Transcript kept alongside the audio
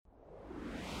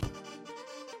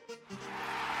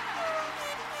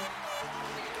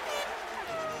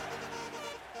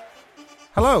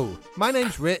Hello, my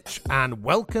name's Rich and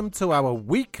welcome to our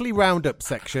weekly roundup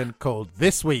section called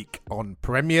This Week on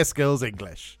Premier Skills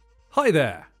English. Hi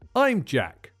there, I'm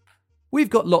Jack. We've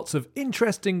got lots of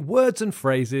interesting words and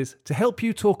phrases to help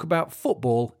you talk about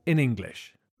football in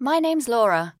English. My name's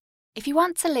Laura. If you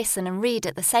want to listen and read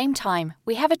at the same time,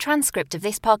 we have a transcript of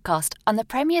this podcast on the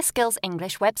Premier Skills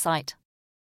English website.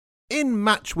 In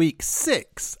match week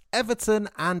 6, Everton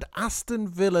and Aston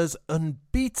Villa's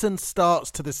unbeaten starts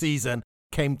to the season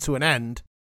came to an end,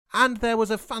 and there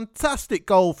was a fantastic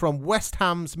goal from West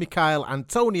Ham's Michail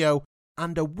Antonio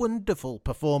and a wonderful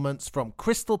performance from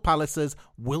Crystal Palace's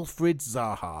Wilfried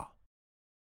Zaha.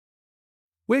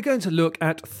 We're going to look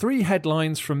at 3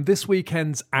 headlines from this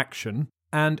weekend's action,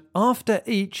 and after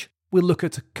each, we'll look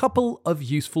at a couple of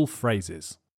useful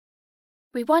phrases.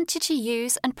 We want you to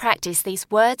use and practice these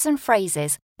words and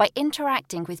phrases by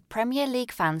interacting with Premier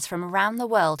League fans from around the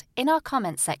world in our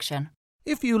comments section.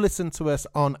 If you listen to us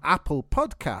on Apple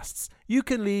Podcasts, you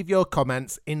can leave your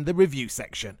comments in the review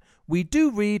section. We do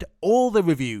read all the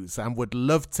reviews and would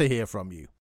love to hear from you.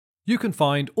 You can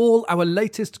find all our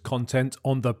latest content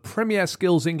on the Premier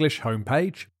Skills English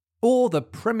homepage or the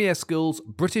Premier Skills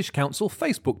British Council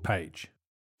Facebook page.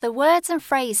 The words and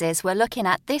phrases we're looking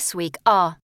at this week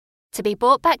are to be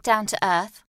brought back down to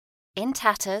earth, in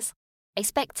tatters, a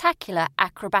spectacular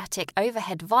acrobatic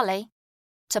overhead volley,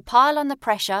 to pile on the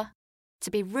pressure, to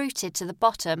be rooted to the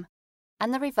bottom,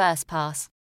 and the reverse pass.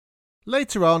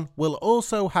 Later on, we'll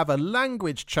also have a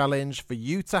language challenge for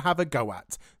you to have a go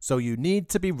at, so you need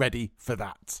to be ready for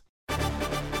that.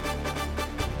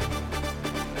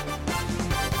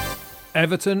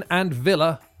 Everton and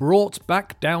Villa brought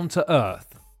back down to earth.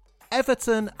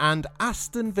 Everton and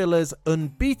Aston Villa's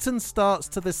unbeaten starts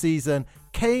to the season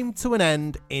came to an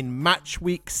end in match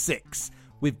week 6,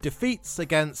 with defeats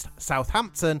against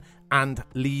Southampton and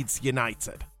Leeds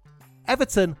United.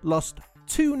 Everton lost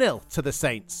 2-0 to the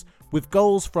Saints, with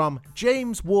goals from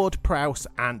James Ward-Prowse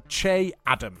and Che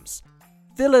Adams.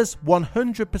 Villa's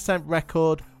 100%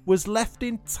 record was left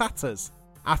in tatters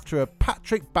after a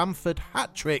Patrick Bamford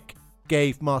hat-trick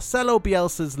gave Marcelo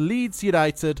Bielsa's Leeds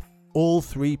United all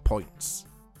 3 points.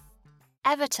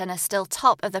 Everton are still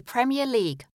top of the Premier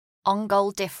League on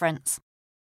goal difference.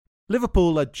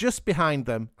 Liverpool are just behind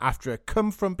them after a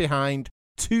come-from-behind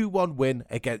 2-1 win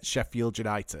against Sheffield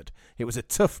United. It was a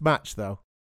tough match, though.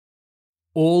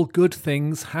 All good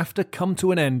things have to come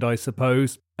to an end, I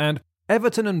suppose, and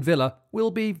Everton and Villa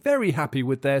will be very happy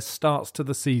with their starts to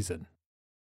the season.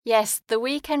 Yes, the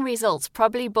weekend results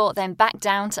probably brought them back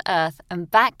down to earth, and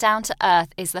back down to earth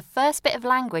is the first bit of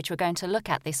language we're going to look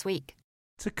at this week.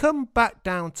 To come back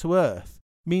down to earth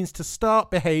means to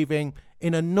start behaving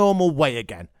in a normal way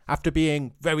again after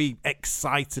being very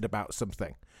excited about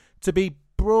something. To be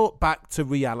brought back to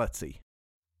reality.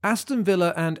 Aston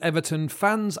Villa and Everton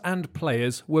fans and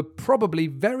players were probably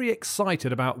very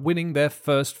excited about winning their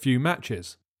first few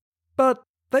matches. But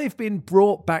they've been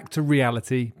brought back to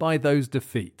reality by those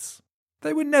defeats.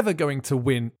 They were never going to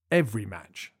win every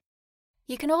match.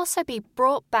 You can also be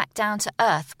brought back down to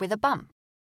earth with a bump.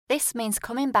 This means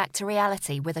coming back to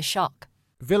reality with a shock.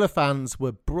 Villa fans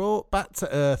were brought back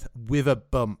to earth with a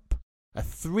bump. A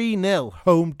 3-0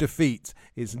 home defeat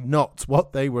is not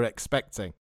what they were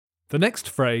expecting. The next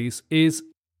phrase is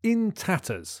in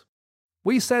tatters.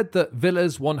 We said that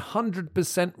Villa's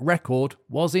 100% record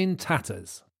was in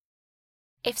tatters.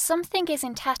 If something is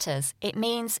in tatters, it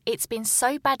means it's been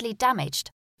so badly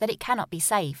damaged that it cannot be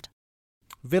saved.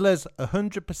 Villa's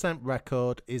 100%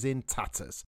 record is in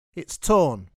tatters. It's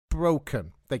torn,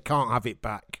 broken. They can't have it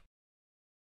back.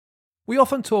 We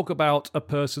often talk about a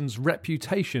person's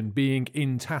reputation being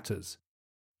in tatters.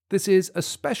 This is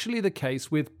especially the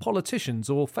case with politicians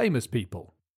or famous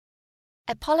people.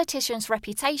 A politician's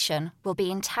reputation will be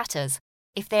in tatters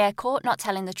if they are caught not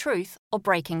telling the truth or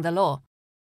breaking the law.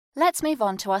 Let's move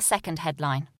on to our second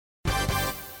headline.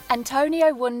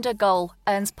 Antonio Wonder goal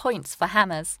earns points for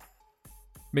Hammers.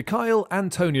 Michail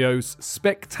Antonio's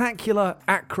spectacular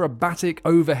acrobatic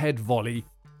overhead volley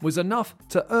was enough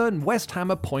to earn West Ham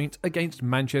a point against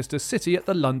Manchester City at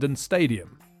the London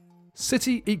Stadium.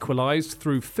 City equalised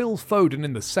through Phil Foden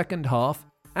in the second half,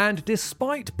 and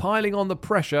despite piling on the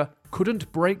pressure,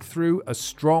 couldn't break through a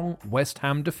strong West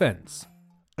Ham defence.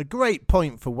 A great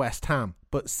point for West Ham,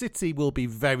 but City will be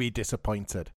very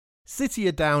disappointed. City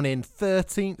are down in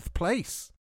 13th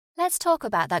place. Let's talk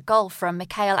about that goal from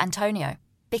Michail Antonio,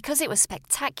 because it was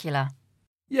spectacular.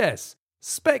 Yes,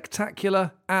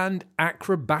 spectacular and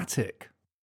acrobatic.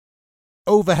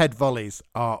 Overhead volleys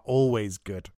are always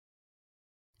good.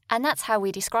 And that's how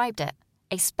we described it,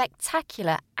 a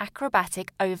spectacular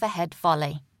acrobatic overhead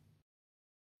volley.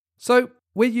 So,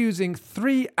 We're using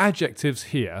 3 adjectives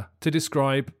here to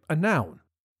describe a noun,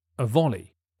 a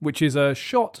volley, which is a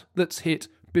shot that's hit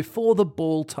before the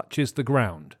ball touches the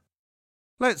ground.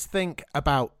 Let's think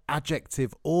about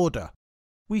adjective order.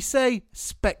 We say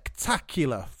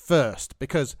spectacular first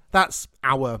because that's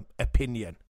our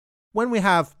opinion. When we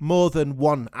have more than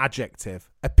one adjective,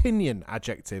 opinion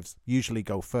adjectives usually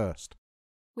go first.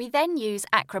 We then use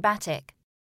acrobatic.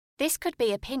 This could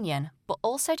be opinion, but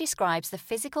also describes the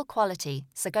physical quality,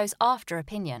 so goes after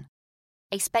opinion.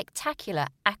 A spectacular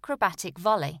acrobatic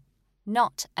volley,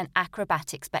 not an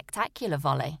acrobatic spectacular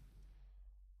volley.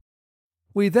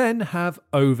 We then have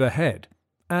overhead,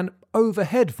 an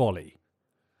overhead volley.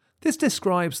 This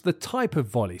describes the type of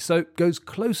volley, so goes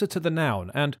closer to the noun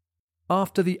and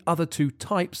after the other 2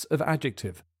 types of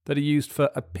adjective that are used for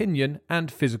opinion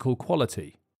and physical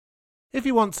quality. If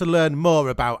you want to learn more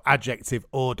about adjective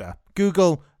order,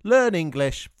 Google Learn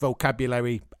English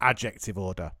Vocabulary Adjective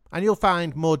Order and you'll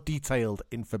find more detailed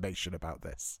information about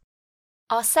this.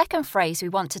 Our second phrase we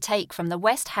want to take from the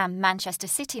West Ham-Manchester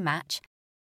City match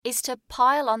is to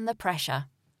pile on the pressure.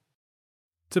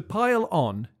 To pile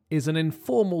on is an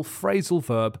informal phrasal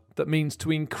verb that means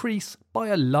to increase by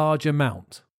a large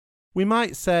amount. We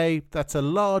might say that a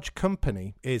large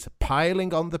company is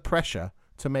piling on the pressure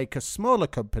to make a smaller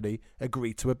company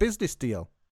agree to a business deal.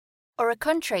 Or a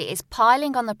country is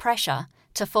piling on the pressure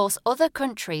to force other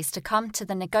countries to come to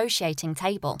the negotiating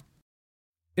table.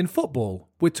 In football,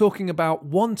 we're talking about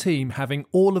one team having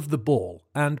all of the ball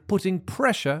and putting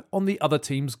pressure on the other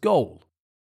team's goal.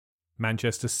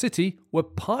 Manchester City were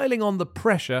piling on the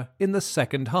pressure in the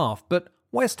second half, but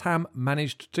West Ham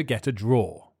managed to get a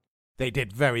draw. They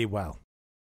did very well.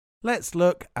 Let's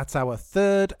look at our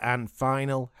third and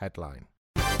final headline.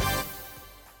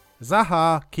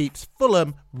 Zaha keeps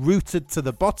Fulham rooted to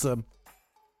the bottom.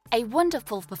 A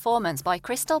wonderful performance by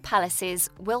Crystal Palace's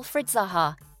Wilfried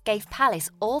Zaha gave Palace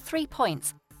all 3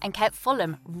 points and kept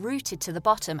Fulham rooted to the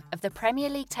bottom of the Premier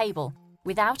League table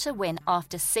without a win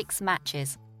after 6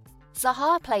 matches.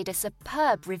 Zaha played a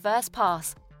superb reverse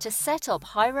pass to set up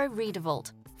Jairo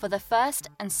Riedewald for the first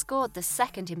and scored the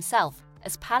second himself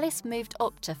as Palace moved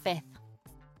up to 5th.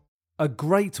 A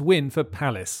great win for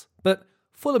Palace, but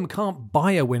Fulham can't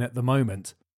buy a win at the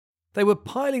moment. They were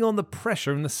piling on the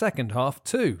pressure in the second half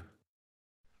too.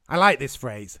 I like this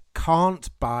phrase, can't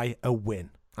buy a win.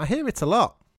 I hear it a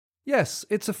lot. Yes,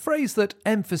 it's a phrase that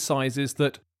emphasises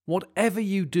that whatever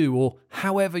you do or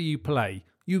however you play,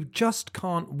 you just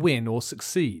can't win or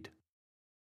succeed.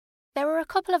 There are a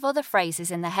couple of other phrases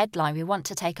in the headline we want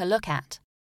to take a look at.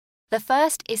 The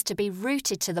first is to be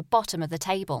rooted to the bottom of the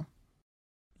table.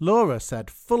 Laura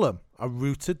said Fulham are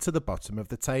rooted to the bottom of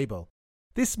the table.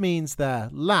 This means they're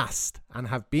last and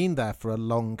have been there for a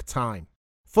long time.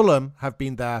 Fulham have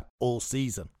been there all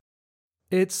season.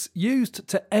 It's used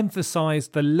to emphasise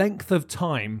the length of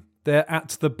time they're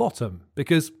at the bottom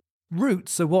because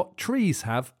roots are what trees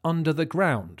have under the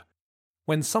ground.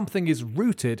 When something is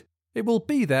rooted, it will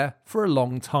be there for a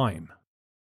long time.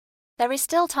 There is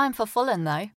still time for Fulham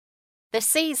though. The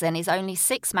season is only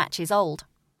 6 matches old.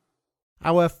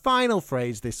 Our final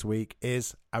phrase this week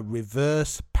is a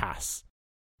reverse pass.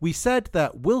 We said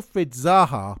that Wilfried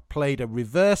Zaha played a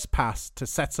reverse pass to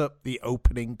set up the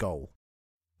opening goal.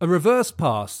 A reverse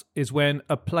pass is when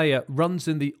a player runs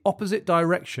in the opposite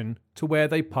direction to where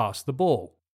they pass the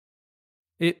ball.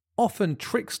 It often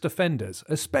tricks defenders,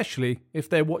 especially if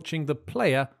they're watching the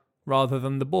player rather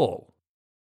than the ball.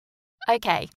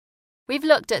 OK, we've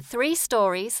looked at 3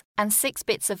 stories and 6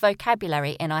 bits of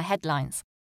vocabulary in our headlines.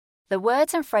 The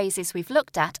words and phrases we've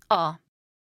looked at are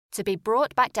to be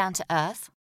brought back down to earth,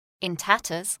 in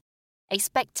tatters, a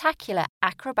spectacular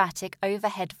acrobatic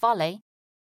overhead volley,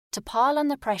 to pile on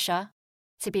the pressure,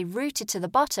 to be rooted to the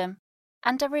bottom,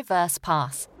 and a reverse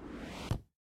pass.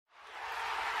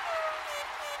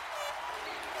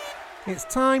 It's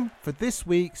time for this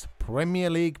week's Premier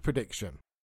League prediction.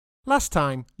 Last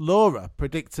time, Laura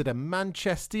predicted a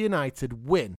Manchester United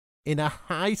win in a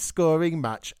high-scoring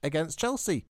match against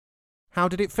Chelsea. How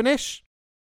did it finish?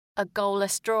 A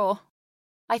goalless draw.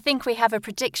 I think we have a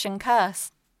prediction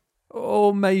curse.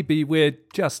 Or maybe we're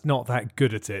just not that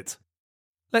good at it.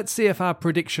 Let's see if our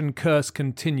prediction curse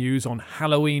continues on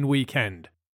Halloween weekend.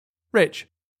 Rich,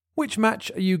 which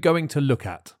match are you going to look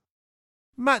at?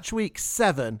 Match week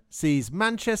 7 sees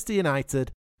Manchester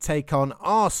United take on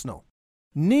Arsenal.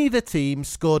 Neither team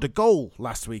scored a goal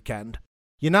last weekend.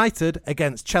 United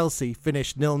against Chelsea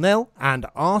finished 0-0 and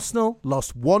Arsenal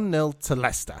lost 1-0 to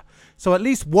Leicester. So at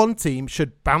least one team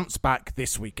should bounce back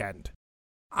this weekend.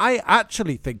 I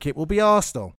actually think it will be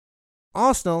Arsenal.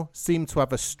 Arsenal seem to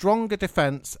have a stronger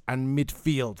defence and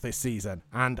midfield this season,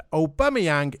 and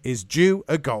Aubameyang is due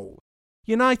a goal.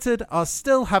 United are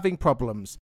still having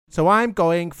problems, so I'm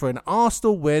going for an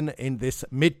Arsenal win in this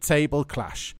mid-table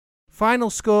clash. Final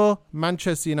score,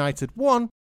 Manchester United 1,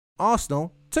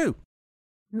 Arsenal 2.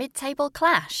 Mid-table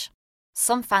clash?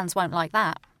 Some fans won't like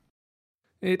that.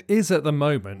 It is at the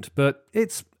moment, but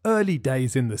it's early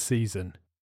days in the season.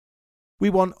 We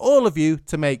want all of you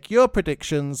to make your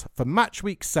predictions for Match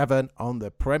Week 7 on the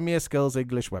Premier Skills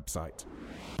English website.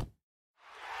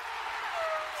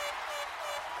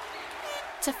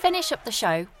 To finish up the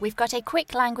show, we've got a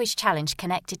quick language challenge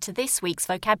connected to this week's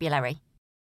vocabulary.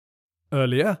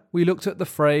 Earlier, we looked at the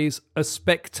phrase, a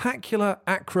spectacular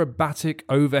acrobatic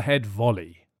overhead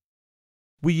volley.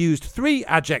 We used 3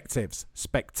 adjectives,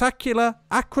 spectacular,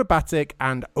 acrobatic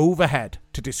and overhead,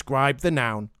 to describe the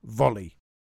noun volley.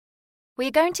 We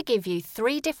are going to give you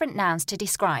 3 different nouns to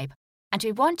describe, and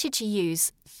we want you to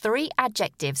use 3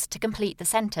 adjectives to complete the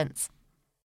sentence.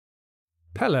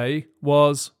 Pele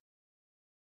was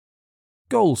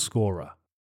goal scorer.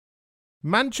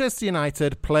 Manchester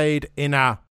United played in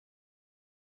a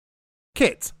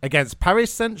kit against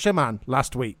Paris Saint-Germain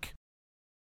last week.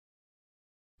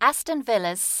 Aston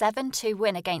Villa's 7-2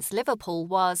 win against Liverpool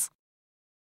was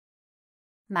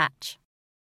match.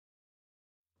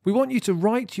 We want you to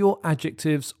write your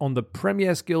adjectives on the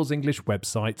Premier Skills English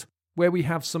website, where we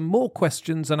have some more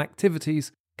questions and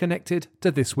activities connected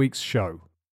to this week's show.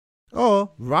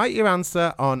 Or write your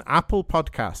answer on Apple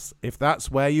Podcasts if that's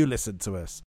where you listen to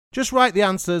us. Just write the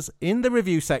answers in the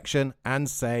review section and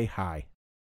say hi.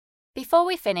 Before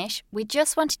we finish, we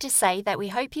just wanted to say that we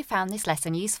hope you found this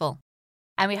lesson useful.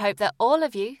 And we hope that all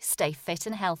of you stay fit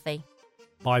and healthy.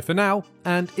 Bye for now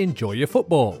and enjoy your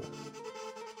football.